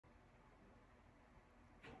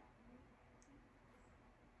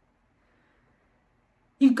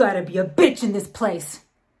You gotta be a bitch in this place.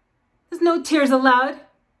 There's no tears allowed.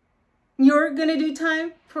 You're gonna do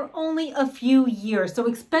time for only a few years, so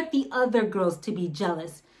expect the other girls to be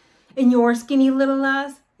jealous. And your skinny little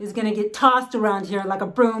ass is gonna get tossed around here like a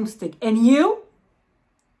broomstick. And you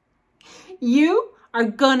are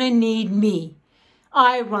gonna need me.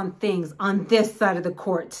 I run things on this side of the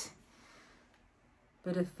court.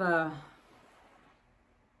 But if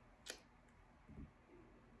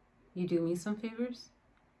you do me some favors,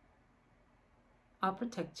 I'll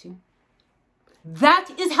protect you.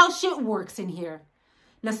 That is how shit works in here.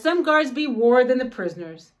 Now, some guards be war than the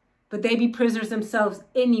prisoners, but they be prisoners themselves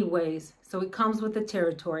anyways, so it comes with the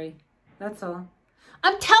territory. That's all.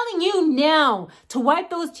 I'm telling you now to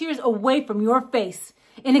wipe those tears away from your face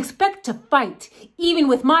and expect to fight, even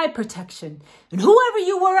with my protection. And whoever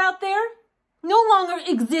you were out there no longer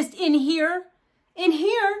exists in here. In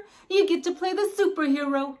here, you get to play the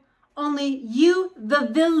superhero, only you the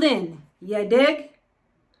villain. Ya dig?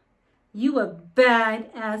 You a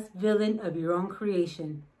badass villain of your own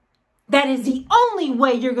creation. That is the only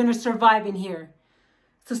way you're going to survive in here.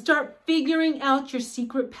 So start figuring out your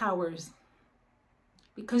secret powers,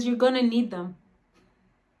 because you're going to need them.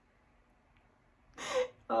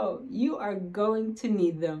 Oh, you are going to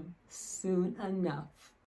need them soon enough.